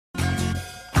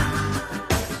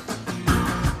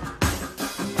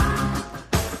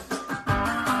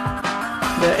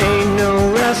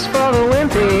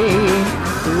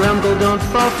don't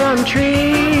fall from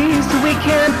trees. We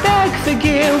can't beg for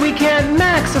gear, we can't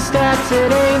max our stats.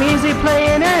 It ain't easy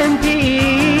playing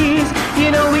MPs.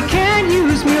 You know we can't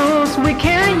use mules, we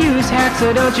can't use hacks.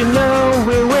 So don't you know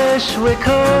we wish we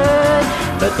could.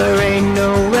 But there ain't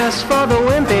no rest for the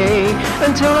Wimpy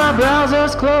until our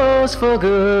browsers close for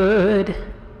good.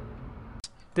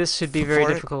 This should be very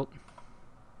difficult.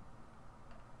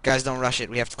 Guys, don't rush it.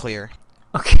 We have to clear.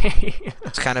 Okay.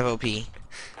 It's kind of OP.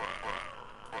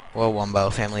 Whoa,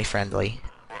 Wumbo, family friendly.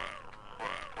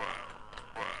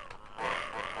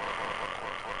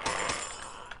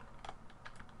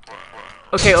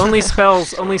 Okay, only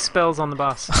spells on the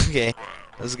boss. Okay,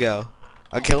 let's go.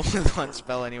 I'll kill him with one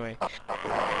spell anyway.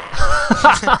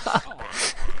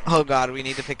 Oh god, we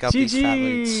need to pick up these fat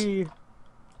loots.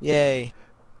 Yay.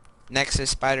 Next is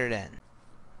Spider Den.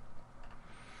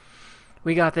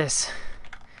 We got this.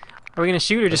 Are we gonna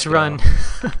shoot or just run?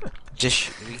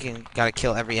 Gotta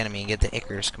kill every enemy and get the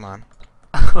Ickers, come on.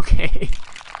 Okay.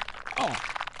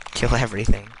 Kill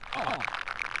everything.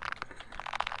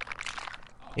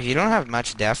 If you don't have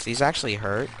much depth, these actually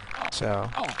hurt, so...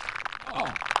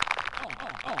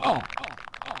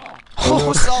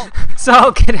 Oh, Salt!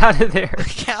 Salt, get out of there!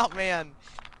 Look out, man!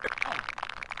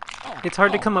 It's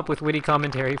hard to come up with witty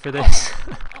commentary for this.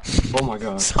 Oh my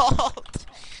god. Salt!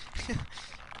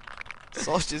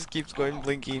 Salt just keeps going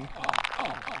blinking.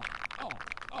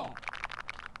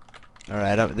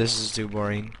 Alright, this is too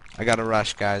boring. I gotta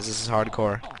rush, guys. This is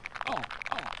hardcore.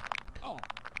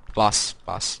 Boss.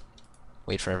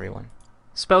 Wait for everyone.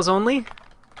 Spells only?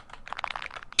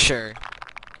 Sure.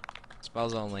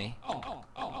 Spells only.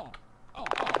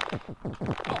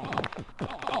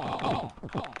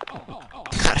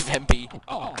 Kind of MP.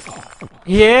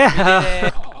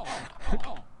 Yeah!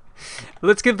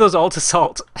 Let's give those all to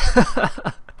Salt. I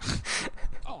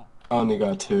only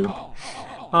got 2.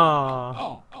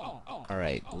 Aww.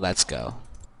 Alright, let's go.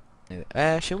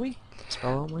 Should we?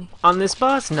 Spell only? On this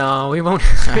boss? No, we won't.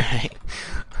 Alright.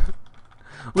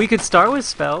 We could start with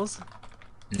spells.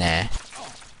 Nah.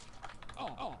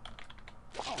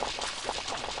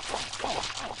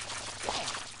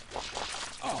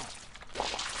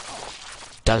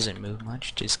 Doesn't move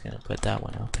much, just gonna put that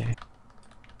one out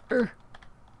there.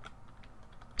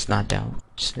 It's not down.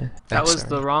 That was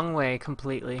the wrong way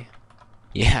completely.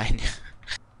 Yeah, I knew.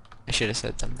 I should have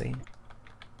said something.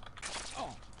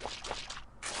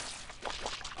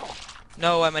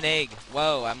 No, I'm an egg.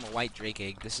 Whoa, I'm a white drake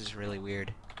egg. This is really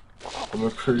weird. I'm a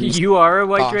priest. You are a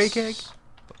white drake egg?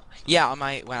 Yeah, on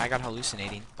my when I got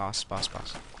hallucinating. Boss.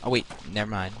 Oh wait, never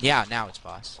mind. Yeah, now it's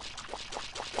boss.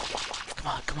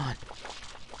 Come on.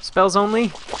 Spells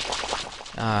only?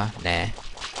 Nah.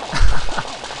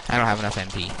 I don't have enough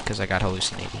MP because I got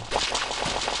hallucinating.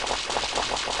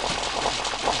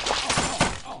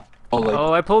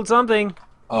 Oh, I pulled something.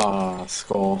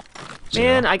 Skull.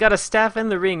 Man, I got a staff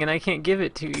and the ring, and I can't give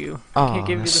it to you. I can't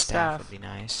give you the staff. Would be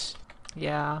nice.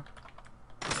 Yeah.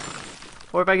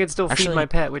 Or if I could still feed my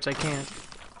pet, which I can't.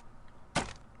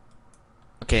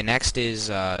 Okay, next is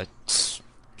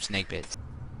snake bits.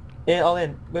 Yeah, all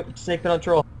in. Snake bit on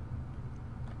troll.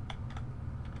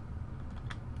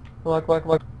 Come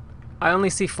on. I only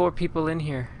see 4 people in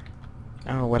here.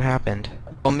 Oh, what happened?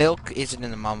 Well, Milk isn't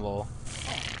in the mumble.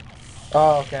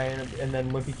 Oh, okay, and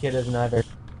then Wimpy Kid isn't either.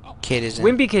 Kid isn't.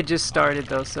 Wimpy Kid just started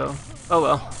though, so oh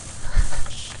well.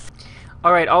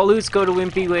 Alright, all loots go to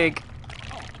Wimpy Wig.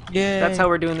 Yeah. That's how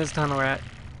we're doing this tunnel rat.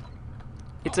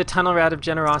 It's a tunnel rat of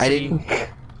generosity.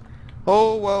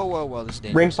 Oh, whoa, this is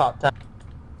dangerous. Ring pop time.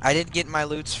 I did get my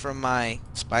loots from my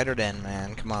spider den,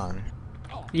 man. Come on.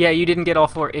 Yeah, you didn't get all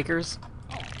 4 Ickers.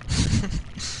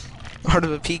 Part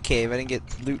of a pea cave. I didn't get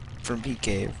loot from pea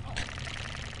cave.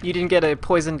 You didn't get a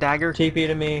poison dagger. TP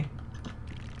to me.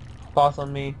 Boss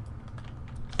on me.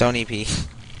 Don't EP.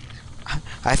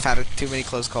 I've had too many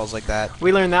close calls like that.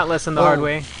 We learned that lesson the hard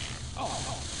way.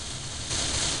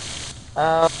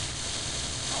 The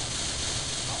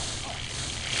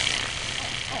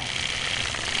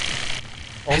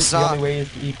only way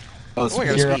is to EP. Oh, I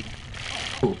got speed.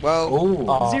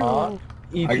 Whoa. 0.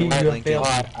 EP, you have failed.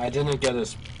 I didn't get a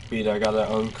speed, I got an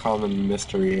uncommon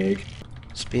mystery egg.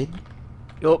 Speed?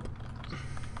 Yup.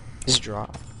 Just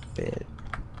drop it.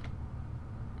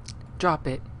 Drop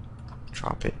it.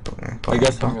 I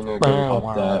guess I'm gonna go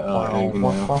up that egg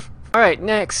now. Alright,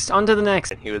 next. On to the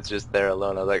next. And he was just there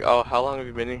alone. I was like, oh, how long have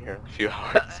you been in here? A few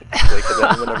hours. He's like, has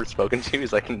anyone ever spoken to you?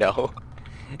 He's like, no.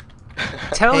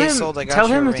 Tell Hey, him, Sold, I got tell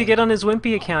your him to ring. get on his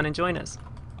Wimpy account and join us.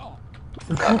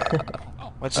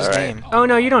 What's his Alright. name? Oh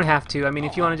no, you don't have to. I mean,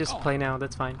 if you want to just play now,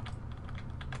 that's fine.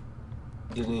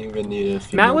 Didn't even need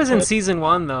a Matt was in season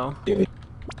 1 though.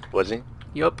 Was he?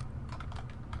 Yup.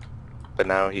 but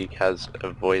now he has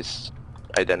a voice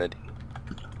identity.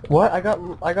 What? I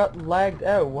got lagged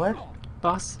out. What?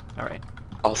 Boss? Alright.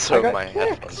 Also, I got my kicked.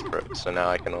 headphones broke, so now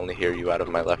I can only hear you out of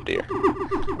my left ear.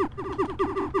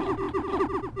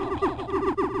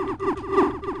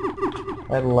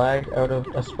 I lagged out of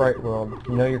a sprite world.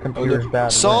 You know your computer's bad.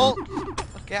 when- Salt!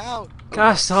 Look out!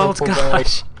 Gosh, Salt, Simple bag.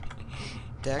 gosh.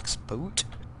 Dex boot.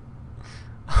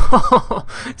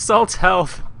 Salt's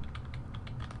health.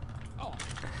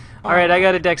 Alright, I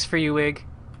got a dex for you, Wig.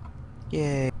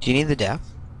 Yay. Do you need the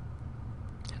depth?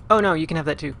 Oh no, you can have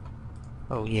that too.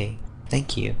 Oh, yay.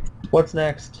 Thank you. What's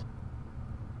next?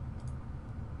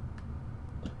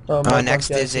 Oh, my Next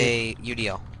God, is guys, a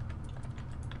UDL.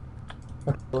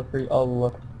 look for you. Oh,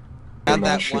 look. Got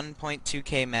that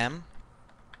 1.2k mem.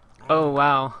 Oh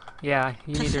wow. Yeah,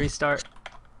 you need to restart.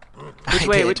 Which I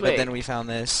way, did, which way? But then we found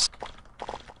this.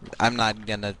 I'm not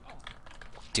gonna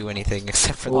do anything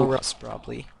except for the Well, rust,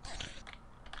 probably.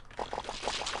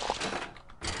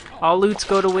 All loots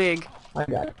go to Wig. I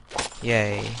got it.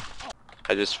 Yay.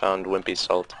 I just found Wimpy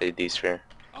Salt AD sphere.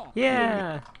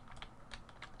 Yeah.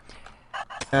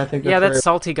 I think Yeah, that's where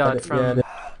Salty I God got it. from Yeah, it is.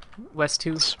 West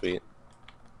 2. Sweet.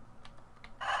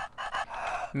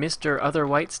 Mr. Other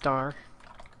White Star.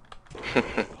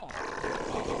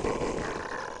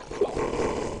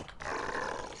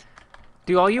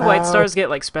 Do all you White Stars get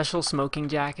like special smoking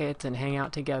jackets and hang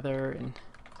out together? And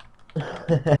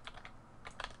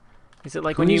is it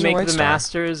like when you Who's a make White the Star?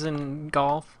 Masters in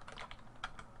golf?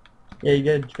 Yeah, you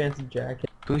get a fancy jacket.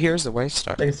 Who here is the White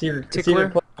Star? Like a secret Tickler?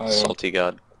 club. Oh, yeah. Salty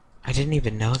God. I didn't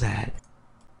even know that.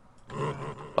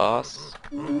 Boss.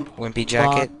 Wimpy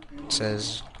jacket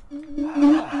says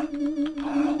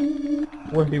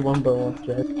Wouldn't be Wumbo wants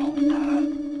jacket.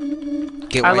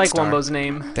 get I White like Star. Wumbo's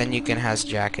name. Then you can has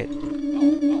jacket.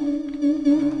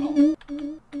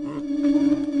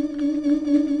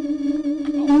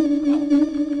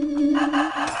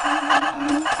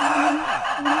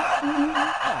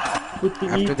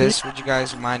 After this, would you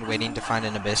guys mind waiting to find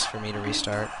an abyss for me to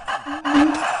restart?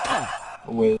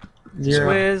 Wait.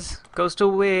 Zero. Swizz goes to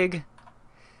Wig.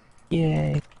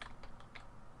 Yay.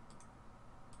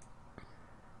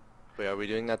 Wait, are we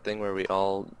doing that thing where we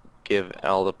all give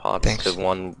all the pots Thanks. to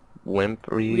one wimp?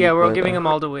 Yeah, we're all giving them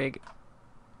all to Wig.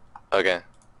 Okay.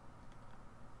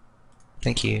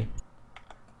 Thank you.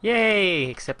 Yay!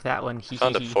 Except that one.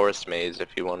 Found a forest maze if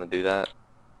you want to do that.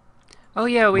 Oh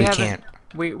yeah, we haven't. can't.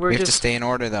 We're We have just to stay in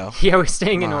order though. Yeah, we're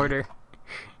staying in Come on. order.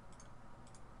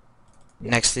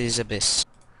 Next is abyss.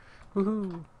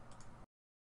 Woohoo!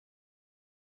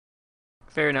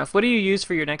 Fair enough. What do you use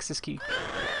for your Nexus key? I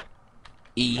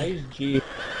E. use G.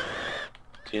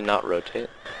 Do you not rotate?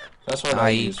 That's what I I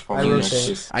use for I my rotate.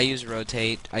 Nexus. I use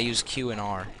rotate. I use Q and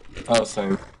R. Oh,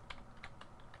 same.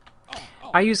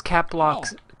 I use caps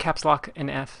lock, and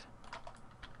F.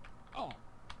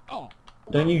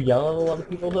 Don't you yell at a lot of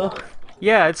people though?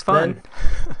 Yeah, it's fun.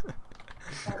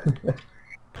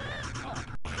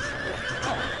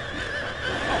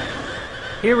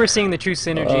 Here we're seeing the true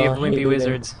synergy of Wimpy hated it.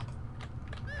 Wizards.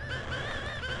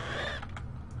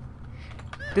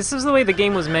 This is the way the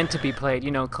game was meant to be played,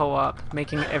 you know, co-op,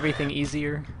 making everything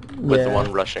easier. With the Yeah.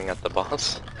 one rushing at the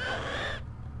boss.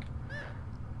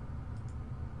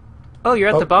 Oh, you're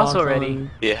at the boss already.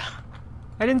 on. Yeah.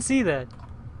 I didn't see that.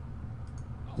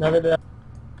 Neither did I.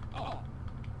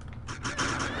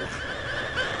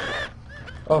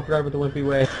 Oh, I forgot about the Wimpy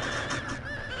way.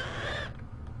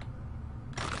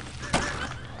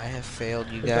 I have failed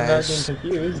you At least I'm not getting guys.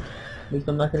 confused. At least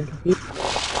I'm not getting confused.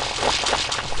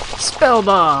 Spell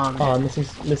bomb. Oh, I'm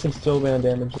missing still band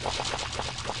damage.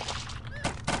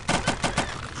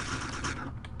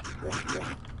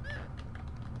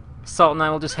 Salt and I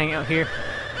will just hang out here.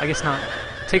 I guess not.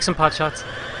 Take some pot shots.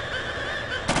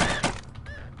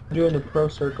 Doing the pro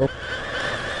circle.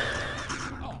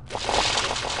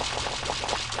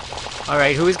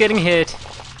 Alright, who is getting hit?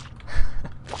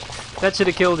 That should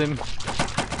have killed him.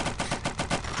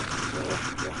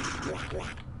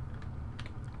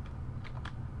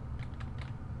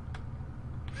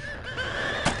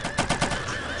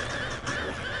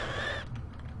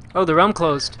 Oh, the realm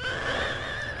closed.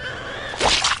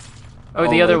 Oh,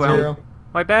 the other realm. Zero.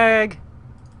 White bag.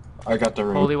 I got the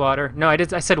ring. Holy water. No, I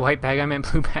said white bag. I meant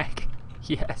blue bag.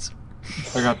 Yes.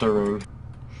 I got the ring.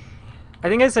 I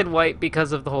think I said white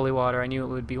because of the holy water. I knew it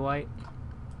would be white.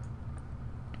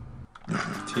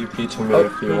 TP to me Oh,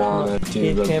 if you Kate, want to do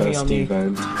Kate, the Cammy best on me.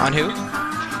 event. On who?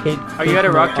 Kate, Are you at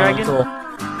a rock dragon? Cool.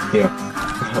 Yeah.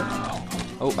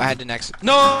 Oh, I had to next.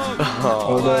 No!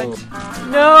 Oh, What?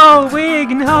 No, Wig,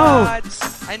 no!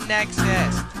 What? I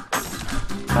nexus.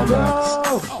 I'll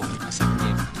next. Except for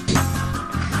you.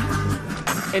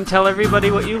 and tell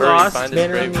everybody what you Hurry, lost. find his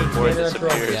Manor on grave me. before it Manor on troll.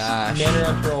 disappears. Gosh. Manor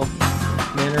on troll.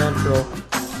 Manor on troll.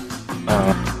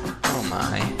 Oh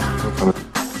my.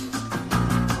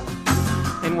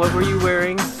 And what were you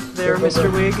wearing there,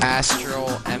 Mr. Wig? Astral,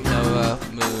 Mnoa,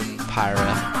 Moon,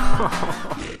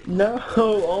 Pyra. No,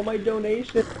 all my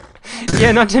donations.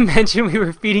 Yeah, not to mention we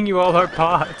were feeding you all our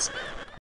pots.